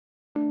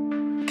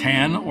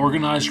Can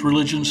organized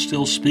religion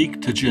still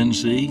speak to Gen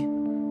Z?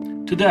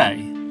 Today,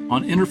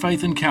 on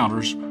Interfaith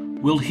Encounters,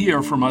 we'll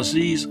hear from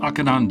Aziz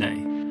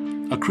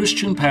Akinade, a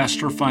Christian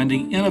pastor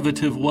finding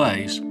innovative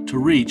ways to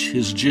reach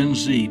his Gen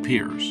Z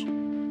peers.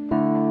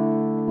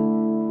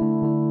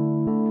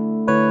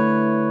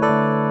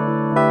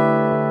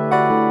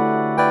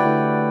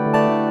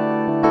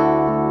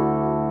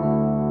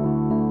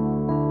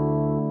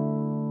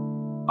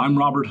 I'm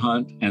Robert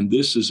Hunt, and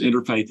this is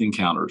Interfaith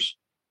Encounters.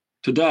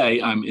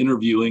 Today, I'm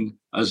interviewing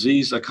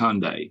Aziz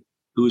Akinade,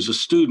 who is a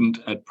student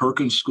at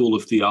Perkins School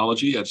of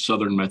Theology at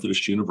Southern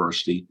Methodist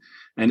University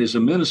and is a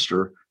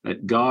minister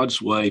at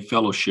God's Way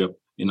Fellowship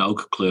in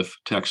Oak Cliff,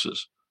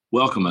 Texas.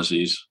 Welcome,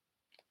 Aziz.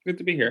 Good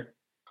to be here.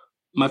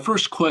 My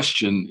first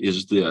question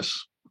is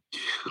this.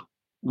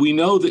 We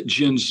know that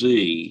Gen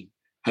Z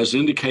has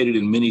indicated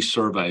in many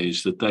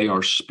surveys that they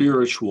are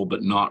spiritual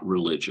but not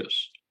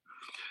religious.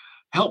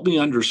 Help me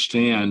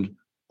understand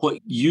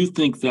what you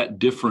think that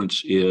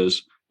difference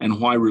is and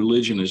why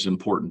religion is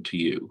important to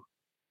you.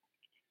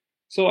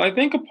 So I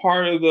think a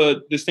part of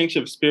the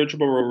distinction of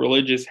spiritual or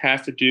religious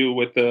has to do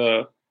with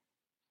the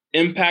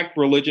impact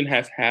religion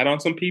has had on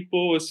some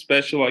people,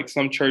 especially like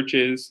some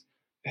churches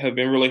have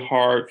been really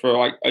hard for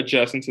like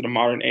adjusting to the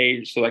modern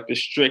age. So like the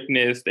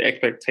strictness, the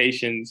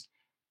expectations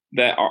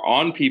that are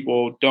on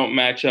people don't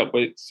match up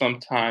with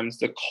sometimes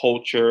the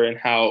culture and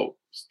how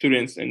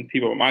students and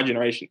people of my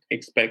generation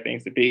expect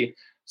things to be.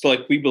 So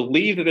like we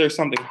believe that there's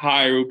something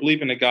higher, we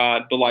believe in a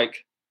God, but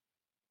like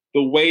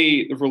the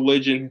way the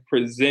religion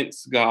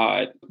presents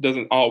God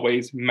doesn't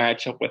always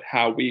match up with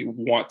how we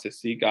want to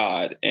see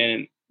God.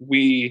 And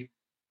we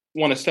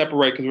want to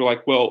separate because we're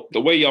like, well,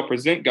 the way y'all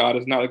present God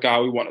is not a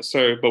God we want to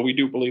serve, but we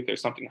do believe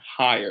there's something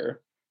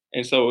higher.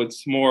 And so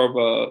it's more of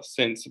a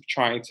sense of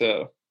trying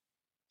to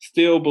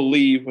still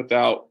believe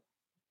without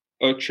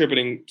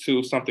attributing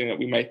to something that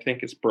we may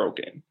think is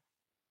broken.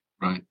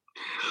 Right.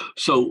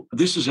 So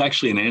this is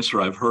actually an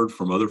answer I've heard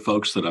from other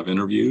folks that I've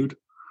interviewed,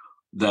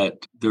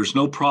 that there's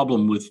no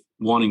problem with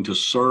wanting to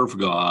serve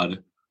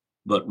God,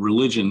 but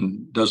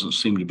religion doesn't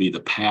seem to be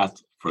the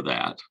path for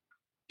that.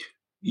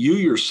 You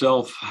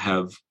yourself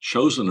have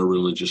chosen a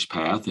religious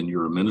path and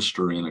you're a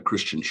minister in a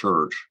Christian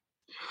church.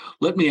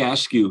 Let me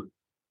ask you,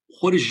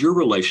 what is your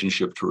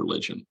relationship to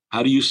religion?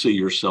 How do you see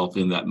yourself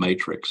in that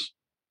matrix?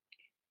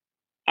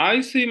 I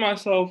see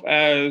myself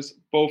as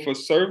both a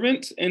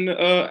servant in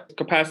the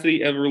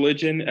capacity of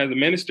religion as a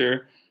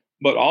minister,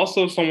 but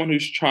also someone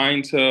who's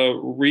trying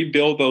to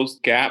rebuild those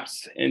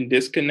gaps and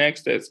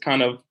disconnects that's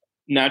kind of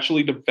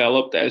naturally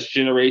developed as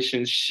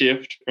generations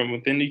shift from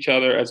within each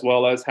other, as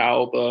well as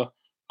how the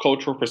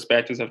cultural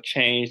perspectives have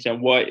changed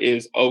and what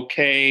is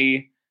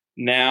okay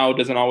now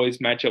doesn't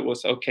always match up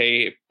what's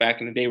okay back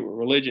in the day with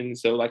religion.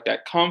 So like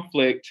that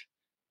conflict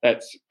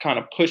that's kind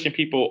of pushing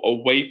people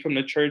away from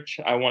the church,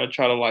 I want to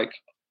try to like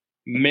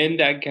mend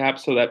that gap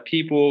so that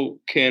people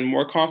can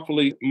more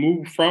confidently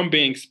move from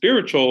being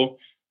spiritual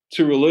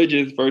to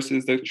religious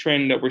versus the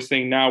trend that we're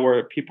seeing now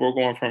where people are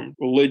going from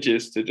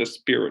religious to just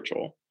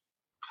spiritual.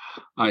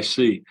 I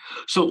see.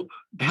 So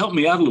help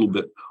me out a little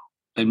bit,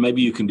 and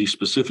maybe you can be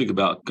specific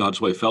about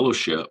God's Way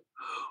Fellowship.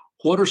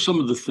 What are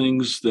some of the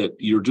things that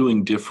you're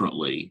doing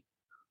differently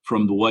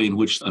from the way in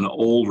which an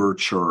older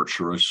church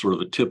or a sort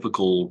of a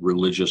typical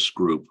religious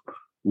group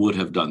would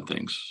have done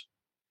things?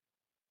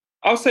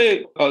 I'll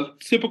say a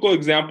typical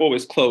example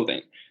is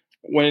clothing.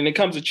 When it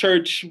comes to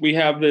church, we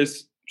have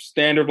this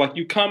standard of like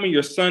you come in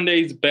your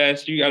Sunday's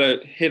best, you got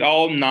to hit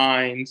all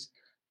nines.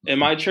 In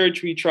my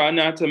church, we try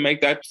not to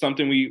make that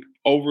something we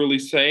overly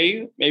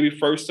say. Maybe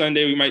first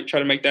Sunday, we might try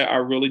to make that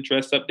our really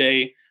dressed up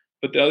day.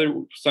 But the other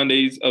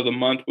Sundays of the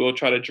month, we'll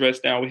try to dress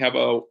down. We have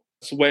a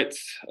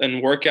sweats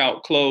and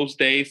workout clothes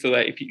day so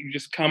that if you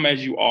just come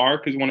as you are,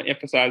 because we want to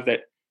emphasize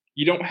that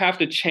you don't have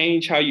to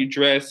change how you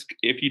dress.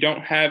 If you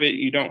don't have it,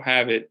 you don't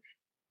have it.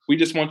 We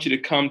just want you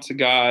to come to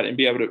God and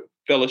be able to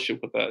fellowship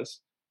with us,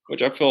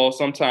 which I feel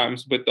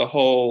sometimes with the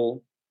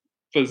whole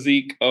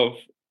physique of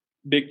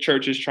big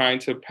churches trying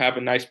to have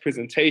a nice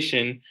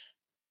presentation,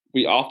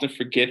 we often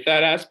forget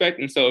that aspect.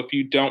 And so if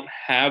you don't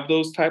have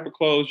those type of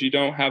clothes, you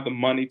don't have the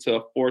money to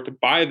afford to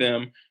buy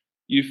them,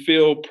 you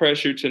feel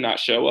pressure to not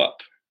show up,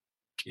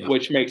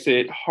 which makes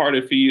it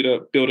harder for you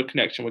to build a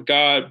connection with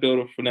God, build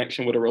a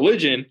connection with a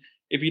religion,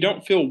 if you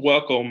don't feel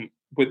welcome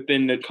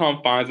within the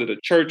confines of the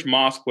church,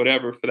 mosque,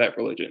 whatever, for that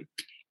religion.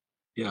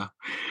 Yeah,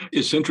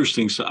 it's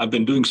interesting. So I've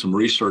been doing some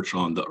research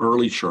on the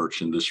early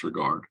church in this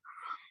regard.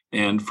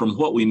 And from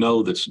what we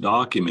know that's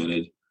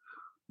documented,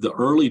 the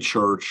early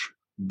church,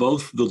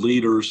 both the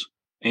leaders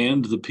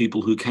and the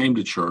people who came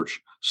to church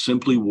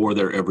simply wore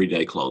their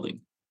everyday clothing.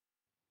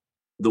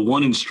 The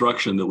one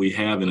instruction that we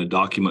have in a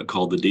document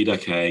called the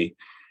Didache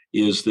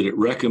is that it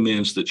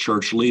recommends that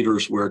church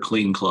leaders wear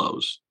clean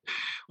clothes.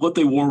 What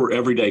they wore were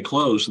everyday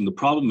clothes. And the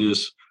problem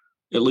is,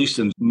 at least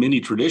in many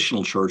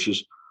traditional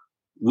churches,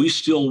 we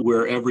still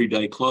wear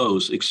everyday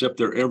clothes, except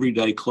they're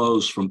everyday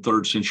clothes from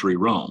 3rd century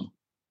Rome,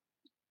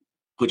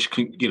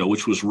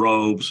 which was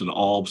robes and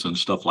albs and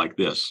stuff like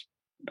this.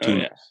 Oh,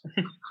 yeah.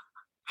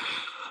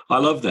 I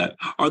love that.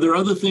 Are there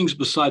other things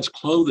besides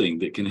clothing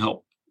that can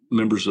help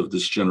members of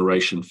this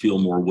generation feel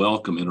more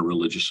welcome in a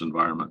religious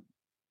environment?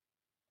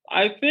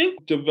 I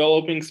think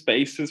developing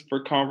spaces for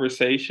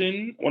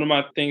conversation. One of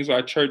my things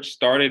our church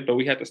started, but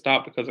we had to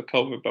stop because of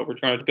COVID, but we're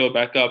trying to build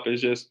back up,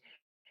 is just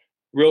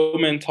real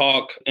men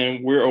talk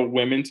and we're a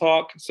women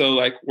talk. So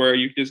like where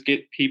you just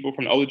get people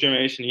from the older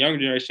generation, the younger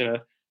generation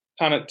to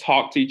kind of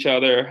talk to each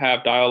other,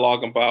 have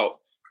dialogue about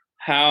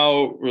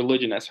how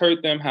religion has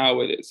hurt them, how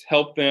it has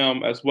helped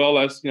them, as well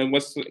as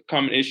what's the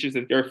common issues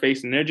that they're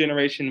facing in their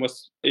generation,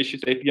 what's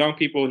issues that young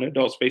people and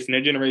adults face in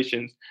their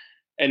generations,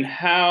 and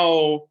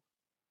how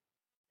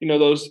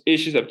those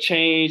issues have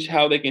changed,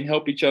 how they can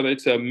help each other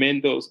to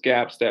amend those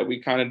gaps that we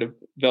kind of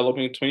develop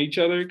in between each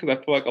other. Because I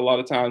feel like a lot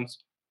of times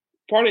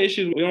part of the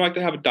issue is we don't like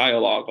to have a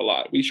dialogue a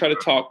lot. We try to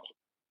talk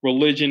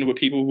religion with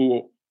people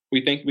who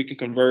we think we can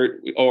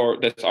convert or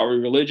that's already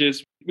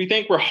religious. We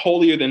think we're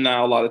holier than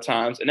thou a lot of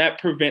times, and that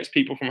prevents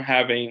people from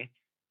having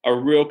a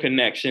real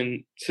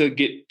connection to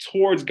get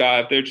towards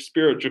God. If they're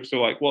spiritual, so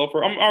like, well, if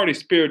I'm already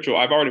spiritual,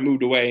 I've already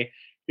moved away.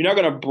 You're not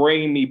going to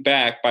bring me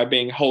back by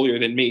being holier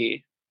than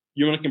me.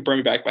 You only can bring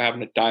me back by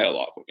having a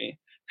dialogue with me.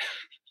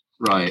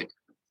 Right.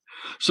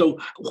 So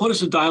what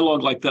does a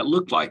dialogue like that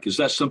look like? Is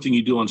that something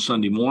you do on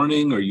Sunday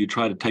morning, or you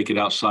try to take it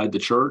outside the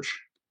church?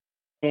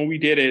 When we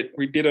did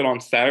it on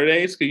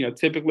Saturdays because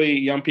typically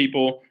young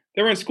people,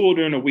 they were in school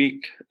during the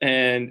week,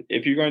 and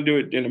if you're going to do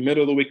it in the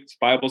middle of the week, it's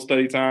Bible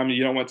study time.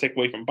 You don't want to take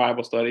away from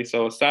Bible study.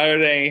 So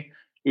Saturday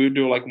we would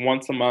do like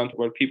once a month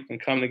where people can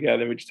come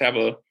together. We just have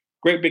a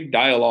great big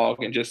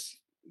dialogue and just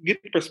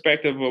get the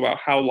perspective about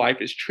how life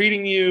is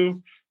treating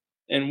you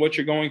and what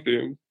you're going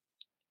through.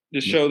 To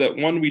show that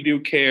one, we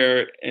do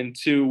care, and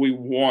two, we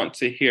want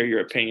to hear your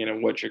opinion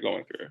on what you're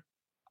going through.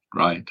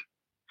 Right.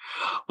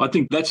 Well, I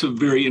think that's a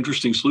very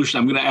interesting solution.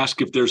 I'm going to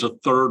ask if there's a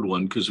third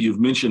one, because you've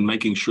mentioned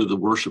making sure the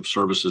worship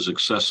service is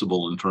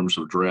accessible in terms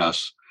of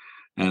dress.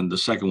 And the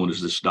second one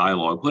is this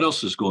dialogue. What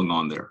else is going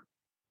on there?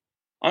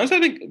 Honestly, I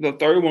think the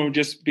third one would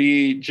just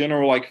be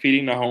general, like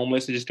feeding the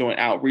homeless and just doing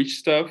outreach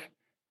stuff.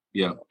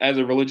 Yeah. As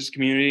a religious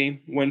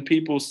community, when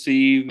people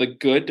see the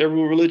good that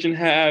religion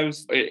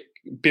has, it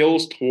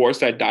builds towards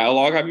that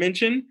dialogue I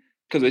mentioned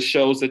because it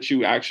shows that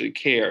you actually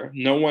care.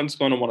 No one's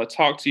going to want to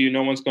talk to you.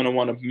 No one's going to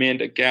want to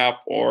mend a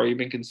gap or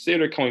even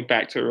consider coming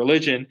back to a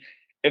religion.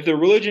 If the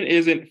religion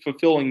isn't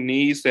fulfilling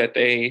needs that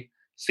they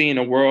see in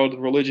the world,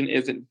 religion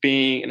isn't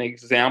being an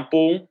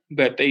example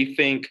that they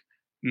think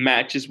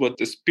matches what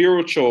the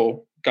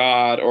spiritual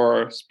God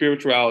or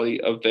spirituality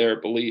of their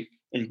belief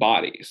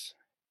embodies.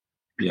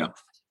 Yeah.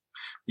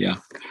 Yeah.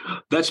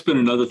 That's been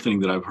another thing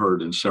that I've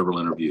heard in several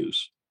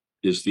interviews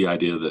is the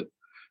idea that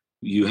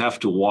you have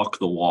to walk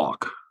the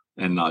walk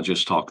and not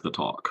just talk the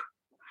talk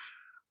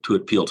to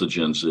appeal to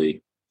Gen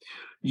Z.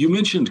 You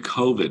mentioned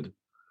COVID.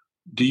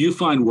 Do you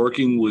find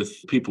working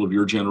with people of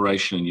your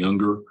generation and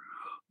younger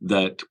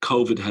that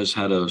COVID has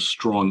had a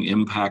strong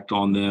impact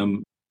on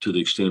them to the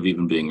extent of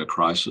even being a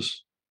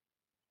crisis?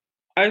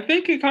 I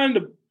think it kind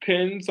of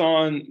depends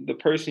on the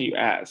person you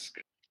ask.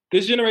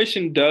 This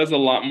generation does a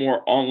lot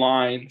more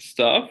online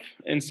stuff.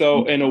 And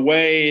so, in a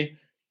way,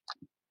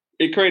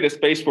 it created a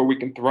space where we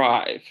can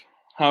thrive.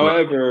 Right.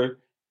 However,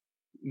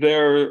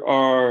 there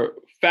are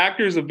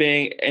factors of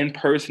being in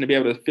person to be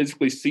able to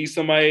physically see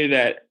somebody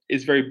that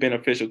is very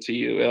beneficial to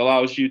you. It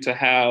allows you to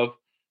have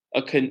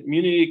a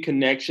community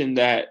connection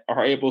that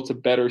are able to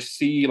better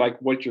see like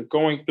what you're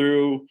going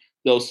through,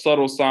 those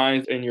subtle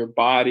signs in your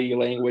body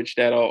language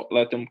that'll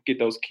let them get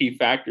those key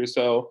factors.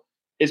 So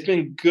it's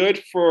been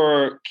good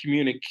for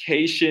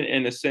communication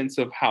in the sense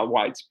of how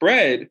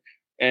widespread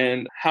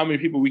and how many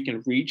people we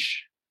can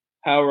reach.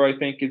 However, I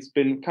think it's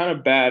been kind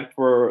of bad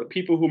for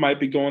people who might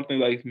be going through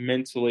like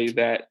mentally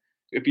that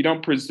if you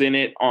don't present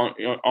it on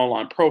your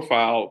online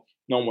profile,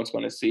 no one's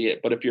going to see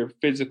it. But if you're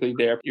physically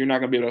there, you're not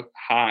going to be able to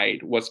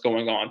hide what's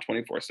going on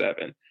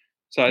 24/7.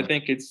 So I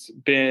think it's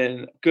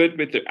been good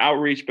with the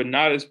outreach, but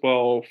not as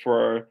well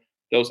for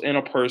those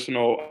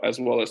interpersonal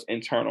as well as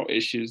internal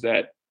issues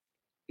that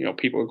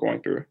people are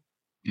going through.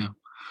 Yeah.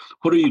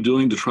 What are you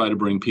doing to try to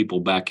bring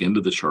people back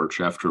into the church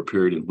after a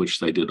period in which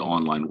they did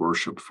online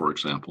worship, for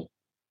example?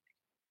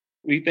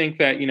 We think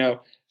that,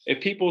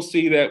 if people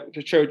see that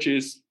the church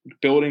is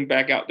building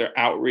back out their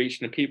outreach,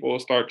 and the people will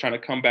start trying to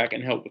come back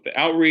and help with the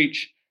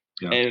outreach.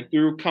 Yeah. And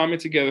through coming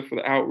together for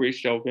the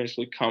outreach, they'll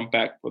eventually come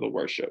back for the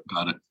worship.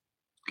 Got it.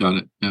 Got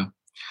it. Yeah.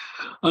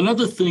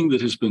 Another thing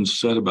that has been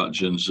said about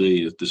Gen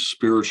Z is the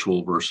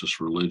spiritual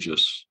versus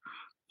religious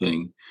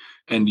thing.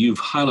 And you've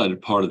highlighted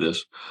part of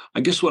this.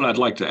 I guess what I'd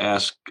like to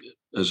ask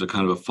as a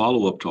kind of a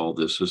follow-up to all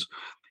this is,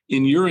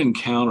 in your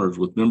encounters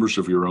with members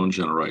of your own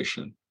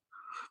generation,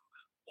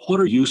 what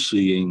are you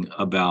seeing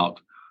about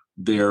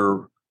their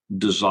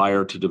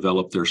desire to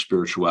develop their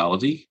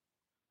spirituality?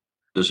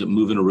 Does it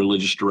move in a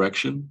religious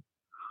direction,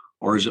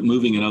 or is it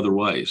moving in other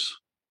ways?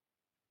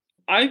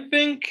 I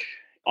think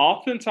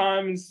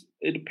oftentimes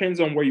it depends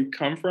on where you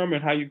come from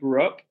and how you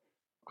grew up,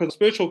 because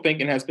spiritual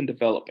thinking has been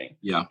developing.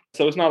 Yeah.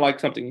 So it's not like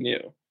something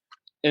new.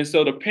 And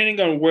so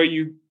depending on where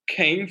you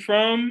came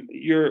from,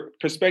 your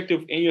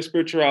perspective in your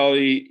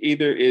spirituality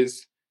either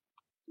is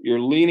you're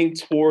leaning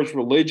towards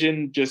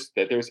religion, just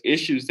that there's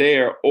issues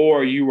there,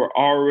 or you were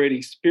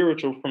already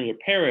spiritual from your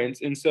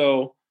parents. And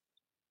so,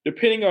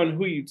 depending on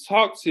who you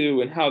talk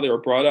to and how they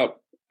were brought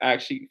up,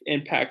 actually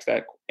impacts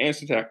that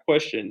answer to that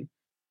question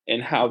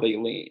and how they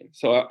lean.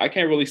 So, I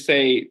can't really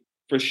say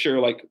for sure,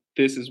 like,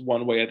 this is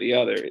one way or the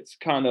other. It's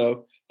kind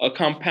of a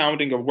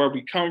compounding of where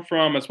we come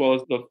from, as well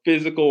as the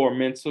physical or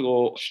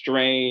mental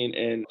strain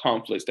and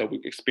conflicts that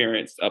we've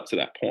experienced up to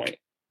that point.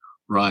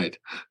 Right.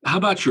 How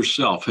about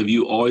yourself? Have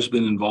you always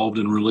been involved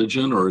in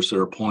religion, or is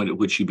there a point at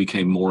which you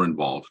became more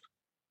involved?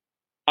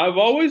 I've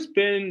always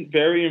been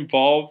very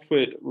involved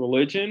with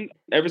religion.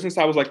 Ever since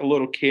I was like a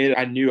little kid,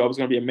 I knew I was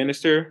going to be a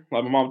minister.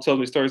 Like my mom tells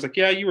me stories like,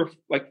 yeah, you were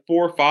like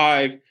 4 or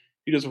 5.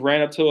 You just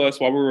ran up to us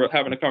while we were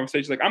having a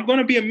conversation, like, I'm going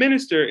to be a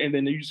minister. And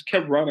then you just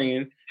kept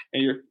running.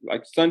 And you're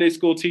like Sunday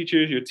school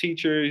teachers, your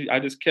teachers. I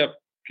just kept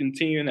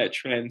continuing that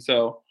trend.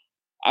 So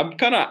I'm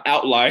kind of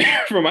outlier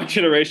for my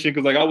generation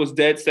because like I was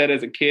dead set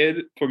as a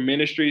kid for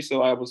ministry.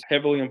 So I was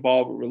heavily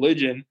involved with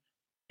religion.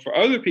 For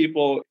other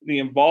people, the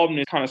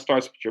involvement kind of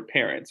starts with your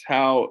parents,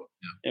 how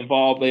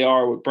involved they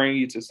are with bringing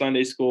you to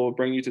Sunday school,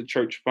 bringing you to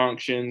church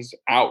functions,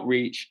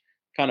 outreach,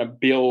 kind of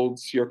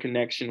builds your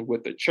connection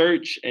with the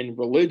church and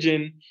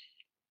religion.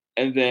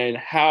 And then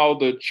how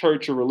the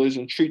church or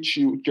religion treats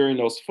you during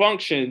those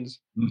functions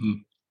Hmm.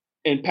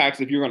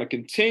 impacts if you're going to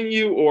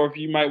continue or if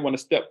you might want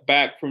to step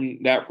back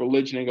from that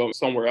religion and go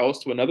somewhere else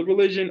to another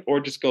religion or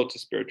just go to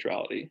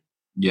spirituality.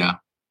 Yeah.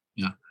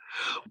 Yeah.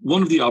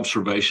 One of the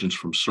observations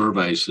from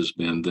surveys has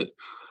been that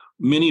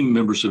many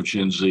members of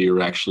Gen Z are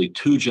actually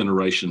 2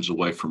 generations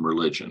away from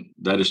religion.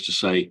 That is to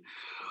say,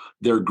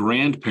 their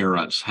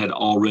grandparents had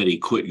already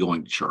quit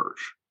going to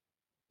church.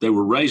 They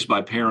were raised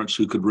by parents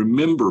who could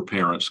remember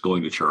parents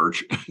going to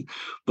church,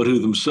 but who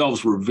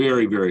themselves were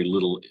very, very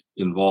little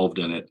involved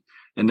in it.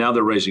 And now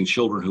they're raising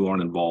children who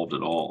aren't involved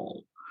at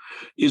all.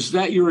 Is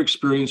that your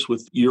experience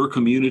with your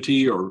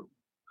community? Or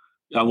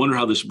I wonder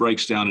how this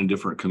breaks down in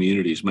different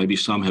communities. Maybe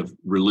some have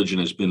religion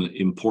has been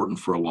important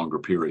for a longer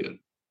period.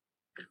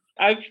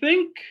 I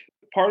think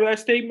part of that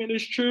statement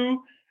is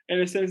true in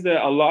the sense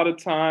that a lot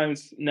of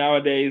times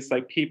nowadays,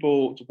 like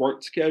people's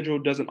work schedule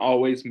doesn't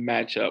always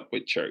match up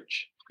with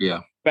church. Yeah.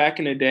 Back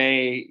in the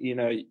day,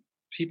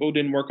 people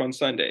didn't work on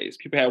Sundays.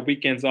 People had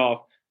weekends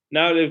off.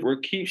 Now that we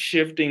keep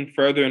shifting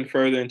further and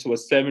further into a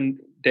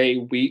 7-day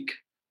week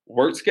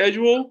work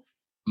schedule,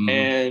 Hmm.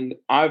 and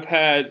I've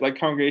had like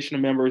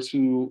congregational members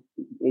who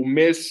will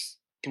miss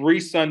 3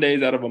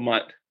 Sundays out of a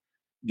month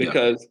Yeah.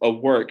 because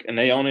of work, and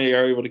they only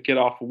are able to get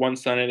off one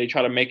Sunday. They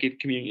try to make it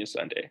Communion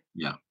Sunday,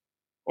 Yeah.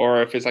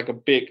 or if it's like a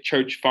big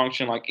church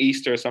function like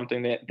Easter or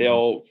something, that Mhm.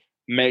 they'll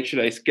make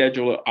sure they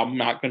schedule it. I'm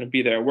not going to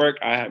be there at work.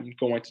 I am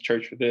going to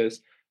church for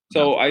this.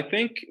 Yeah. So I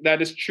think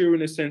that is true in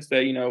the sense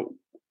that,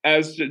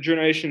 as the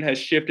generation has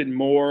shifted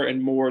more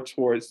and more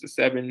towards the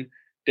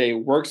 7-day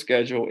work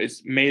schedule,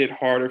 it's made it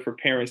harder for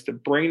parents to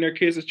bring their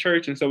kids to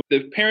church. And so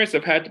the parents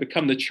have had to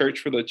become the church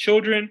for the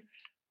children.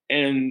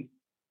 And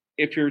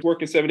if you're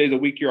working 7 days a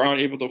week, you're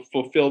unable to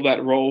fulfill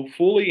that role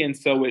fully. And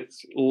so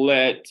it's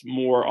led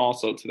more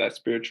also to that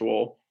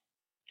spiritual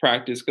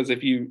practice. Because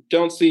if you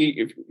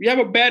have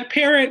a bad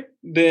parent,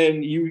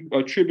 then you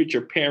attribute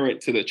your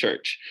parent to the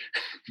church.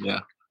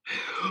 Yeah.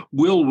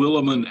 Will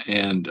Willimon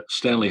and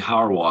Stanley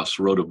Hauerwas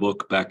wrote a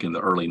book back in the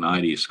early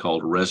 90s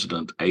called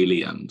Resident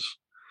Aliens,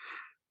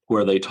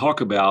 where they talk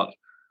about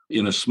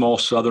in a small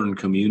Southern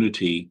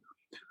community,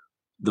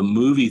 the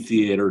movie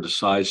theater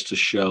decides to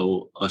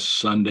show a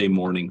Sunday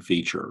morning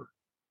feature.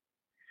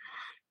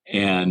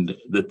 And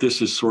that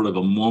this is sort of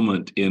a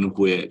moment in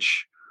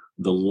which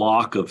the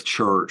lock of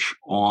church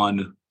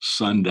on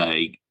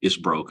Sunday is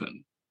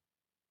broken.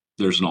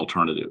 There's an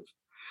alternative.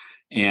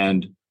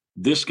 And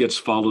this gets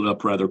followed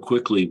up rather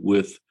quickly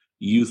with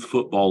youth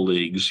football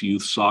leagues,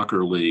 youth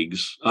soccer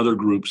leagues, other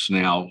groups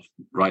now,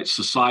 right?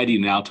 Society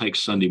now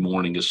takes Sunday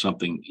morning as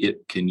something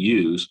it can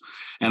use.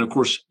 And of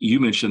course, you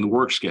mentioned the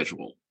work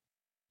schedule.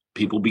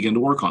 People begin to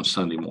work on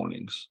Sunday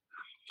mornings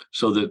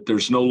so that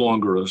there's no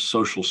longer a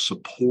social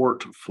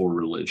support for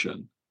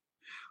religion,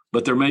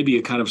 but there may be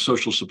a kind of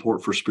social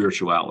support for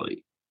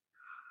spirituality.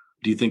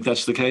 Do you think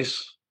that's the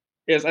case?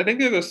 Yes, I think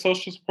there's a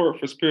social support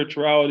for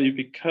spirituality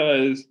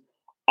because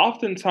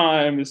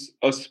oftentimes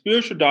a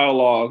spiritual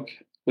dialogue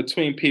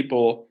between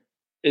people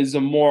is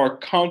a more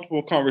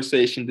comfortable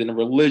conversation than a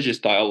religious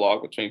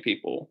dialogue between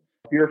people.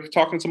 If you're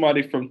talking to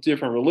somebody from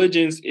different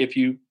religions, if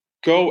you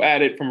go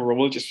at it from a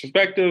religious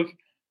perspective,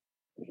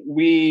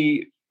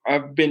 we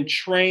have been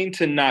trained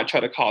to not try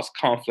to cause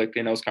conflict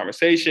in those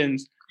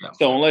conversations. Yeah.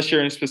 So unless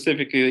you're in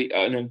specifically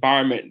an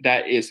environment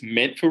that is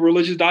meant for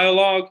religious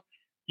dialogue,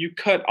 you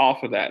cut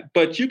off of that.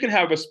 But you can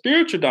have a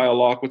spiritual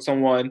dialogue with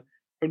someone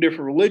from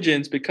different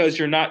religions because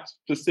you're not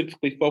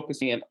specifically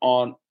focusing in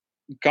on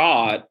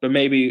God, but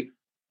maybe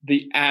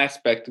the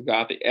aspect of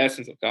God, the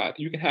essence of God.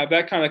 You can have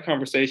that kind of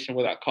conversation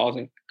without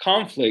causing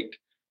conflict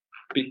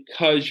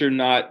because you're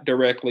not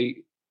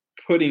directly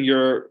putting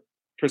your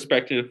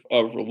perspective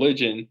of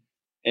religion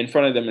in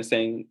front of them and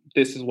saying,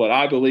 this is what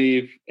I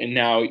believe, and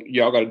now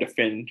y'all got to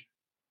defend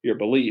your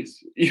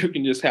beliefs. You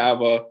can just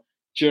have a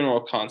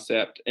general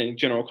concept and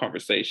general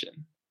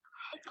conversation.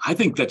 I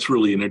think that's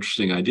really an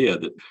interesting idea,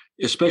 that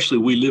especially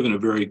we live in a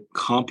very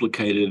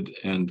complicated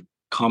and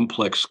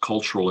complex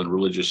cultural and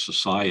religious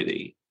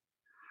society.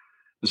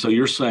 And so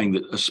you're saying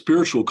that a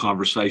spiritual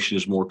conversation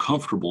is more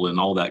comfortable in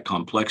all that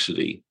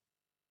complexity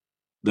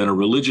than a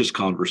religious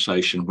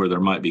conversation where there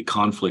might be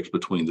conflict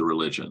between the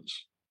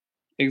religions.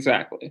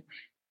 Exactly.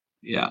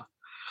 Yeah.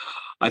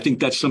 I think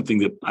that's something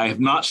that I have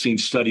not seen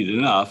studied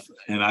enough,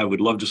 and I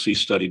would love to see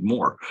studied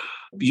more.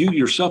 You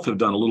yourself have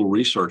done a little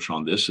research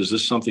on this. Is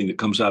this something that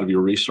comes out of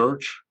your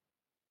research?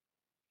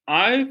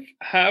 I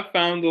have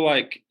found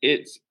like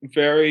it's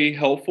very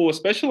helpful,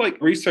 especially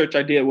like research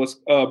I did was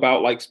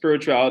about like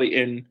spirituality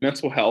and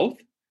mental health.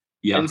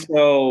 Yeah. And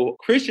so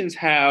Christians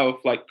have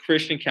like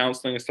Christian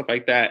counseling and stuff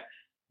like that.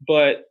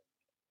 But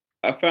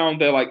I found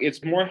that like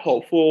it's more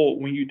helpful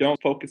when you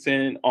don't focus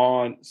in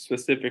on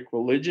specific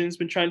religions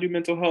when trying to do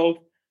mental health,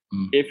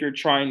 if you're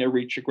trying to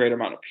reach a great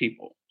amount of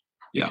people.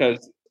 Yeah.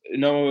 Because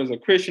no one's a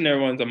Christian,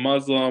 everyone's a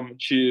Muslim,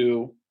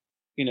 Jew,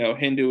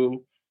 Hindu.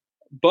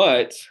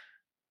 But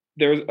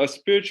there's a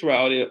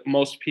spirituality that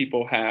most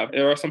people have.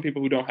 There are some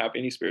people who don't have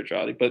any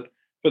spirituality, but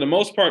for the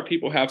most part,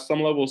 people have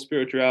some level of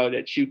spirituality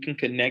that you can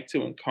connect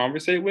to and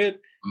conversate with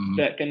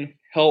that can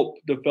help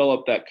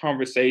develop that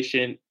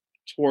conversation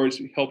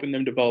towards helping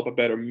them develop a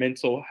better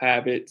mental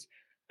habits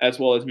as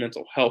well as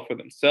mental health for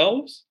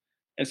themselves.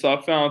 And so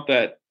I found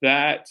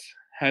that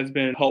has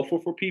been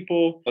helpful for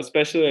people,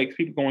 especially like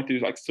people going through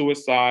like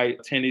suicide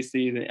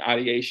tendencies and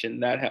ideation.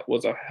 That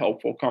was a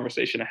helpful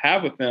conversation to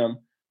have with them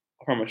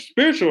from a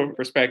spiritual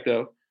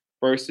perspective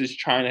versus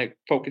trying to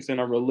focus in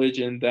on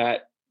religion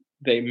that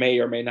they may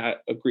or may not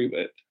agree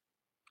with.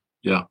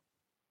 Yeah.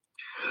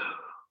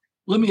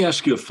 Let me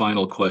ask you a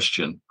final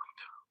question.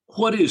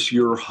 What is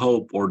your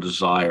hope or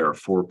desire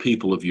for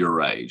people of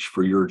your age,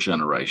 for your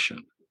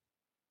generation?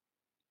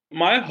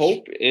 My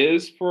hope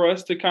is for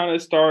us to kind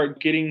of start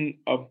getting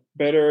a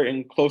better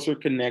and closer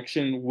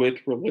connection with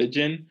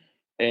religion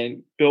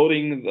and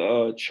building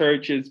the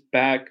churches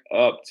back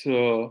up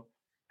to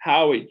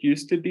how it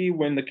used to be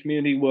when the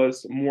community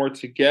was more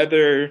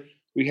together.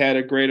 We had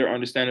a greater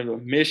understanding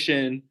of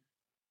mission,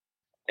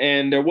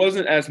 and there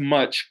wasn't as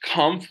much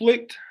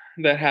conflict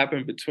that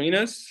happened between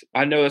us.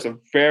 I know it's a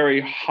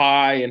very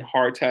high and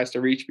hard task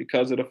to reach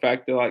because of the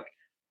fact that like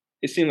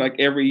it seems like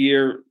every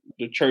year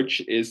the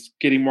church is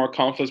getting more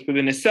conflicts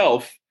within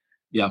itself,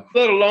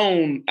 let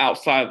alone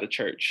outside of the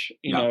church.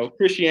 You know,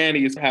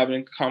 Christianity is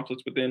having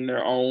conflicts within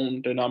their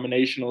own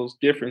denominational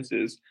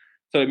differences.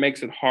 So it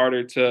makes it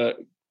harder to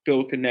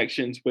build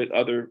connections with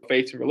other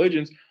faiths and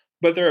religions.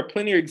 But there are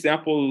plenty of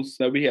examples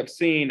that we have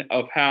seen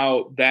of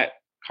how that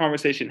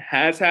conversation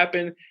has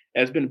happened,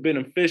 has been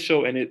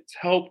beneficial, and it's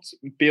helped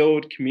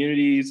build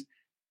communities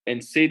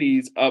and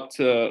cities up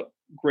to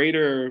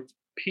greater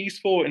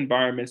peaceful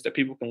environments that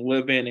people can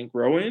live in and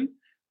grow in.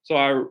 So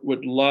I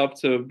would love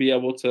to be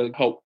able to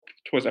help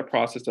towards that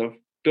process of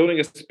building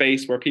a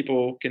space where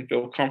people can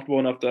feel comfortable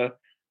enough to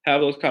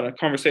have those kind of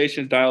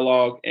conversations,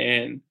 dialogue,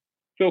 and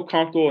feel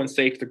comfortable and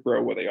safe to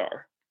grow where they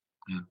are.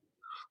 Yeah.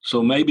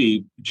 So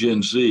maybe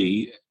Gen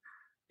Z,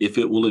 if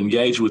it will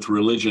engage with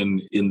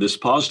religion in this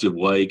positive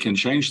way, can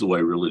change the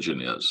way religion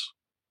is.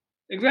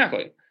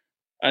 Exactly.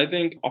 I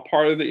think a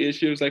part of the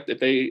issue is like if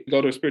they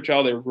go to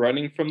spirituality, they're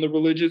running from the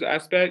religious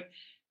aspect.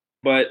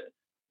 But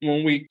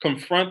when we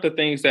confront the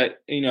things that,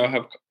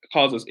 have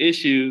caused us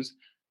issues,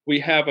 we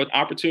have an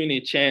opportunity,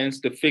 a chance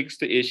to fix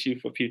the issue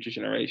for future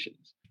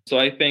generations. So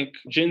I think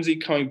Gen Z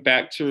coming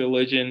back to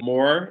religion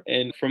more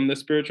and from the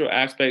spiritual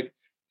aspect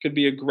could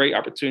be a great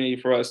opportunity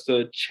for us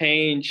to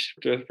change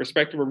the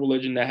perspective of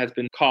religion that has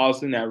been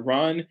causing that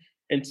run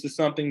into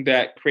something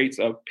that creates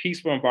a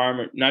peaceful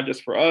environment, not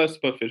just for us,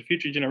 but for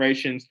future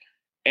generations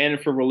and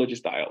for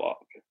religious dialogue.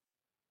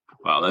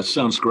 Wow, that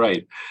sounds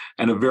great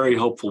and a very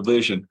hopeful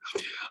vision.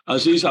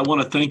 Aziz, I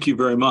want to thank you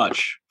very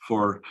much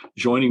for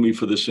joining me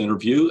for this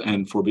interview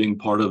and for being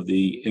part of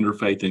the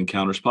Interfaith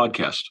Encounters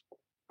podcast.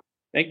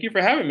 Thank you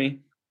for having me.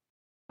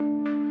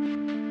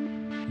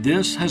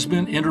 This has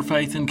been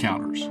Interfaith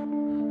Encounters.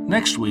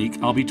 Next week,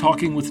 I'll be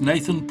talking with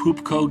Nathan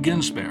Pupko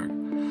Ginsberg,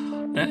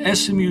 an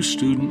SMU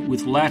student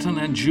with Latin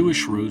and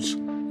Jewish roots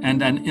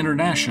and an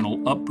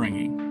international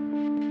upbringing.